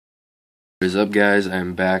What is up, guys?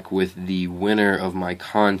 I'm back with the winner of my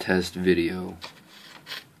contest video.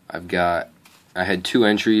 I had 2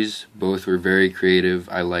 entries. Both were very creative.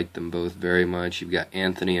 I liked them both very much. You've got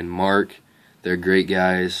Anthony and Mark. They're great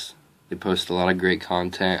guys. They post a lot of great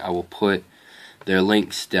content. I will put their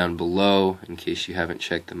links down below in case you haven't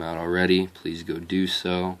checked them out already. Please go do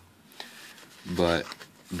so. But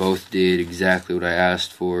both did exactly what I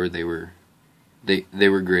asked for. They were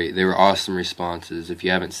great. They were awesome responses. If you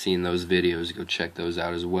haven't seen those videos, go check those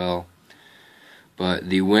out as well. But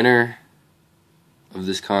the winner of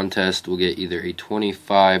this contest will get either a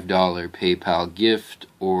 $25 PayPal gift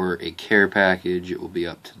or a care package. It will be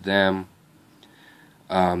up to them.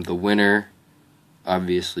 The winner,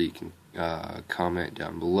 obviously, you can comment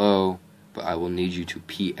down below, but I will need you to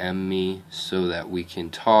PM me so that we can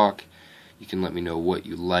talk. You can let me know what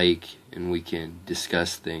you like, and we can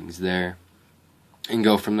discuss things there and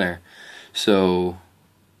go from there. So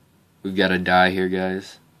we've got a die here,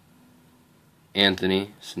 guys.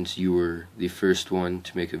 Anthony, since you were the first one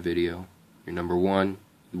to make a video, you're number 1.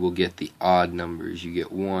 You will get the odd numbers. You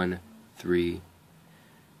get 1, 3,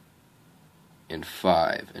 and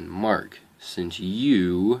 5. And Mark, since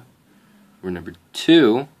you were number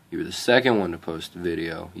 2, you were the second one to post a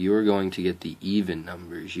video, you are going to get the even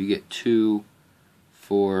numbers. You get 2,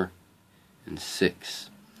 4, and 6.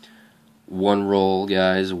 1 roll,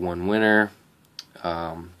 guys, 1 winner.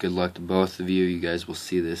 Good luck to both of you. You guys will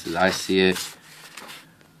see this as I see it.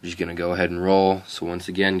 I'm just going to go ahead and roll. So once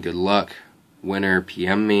again, good luck. Winner,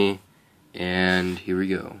 PM me. And here we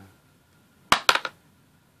go.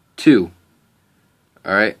 2.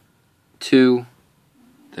 Alright, 2.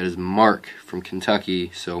 That is Mark from Kentucky.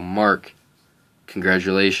 So Mark,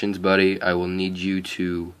 congratulations, buddy. I will need you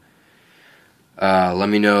to let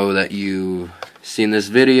me know that you've seen this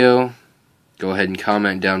video. Go ahead and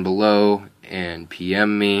comment down below and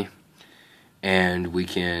PM me, and we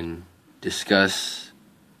can discuss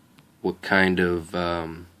what kind of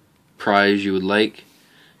prize you would like.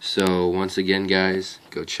 So once again, guys,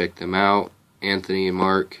 go check them out. Anthony and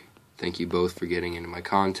Mark, thank you both for getting into my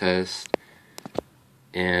contest,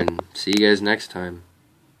 and see you guys next time.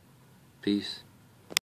 Peace.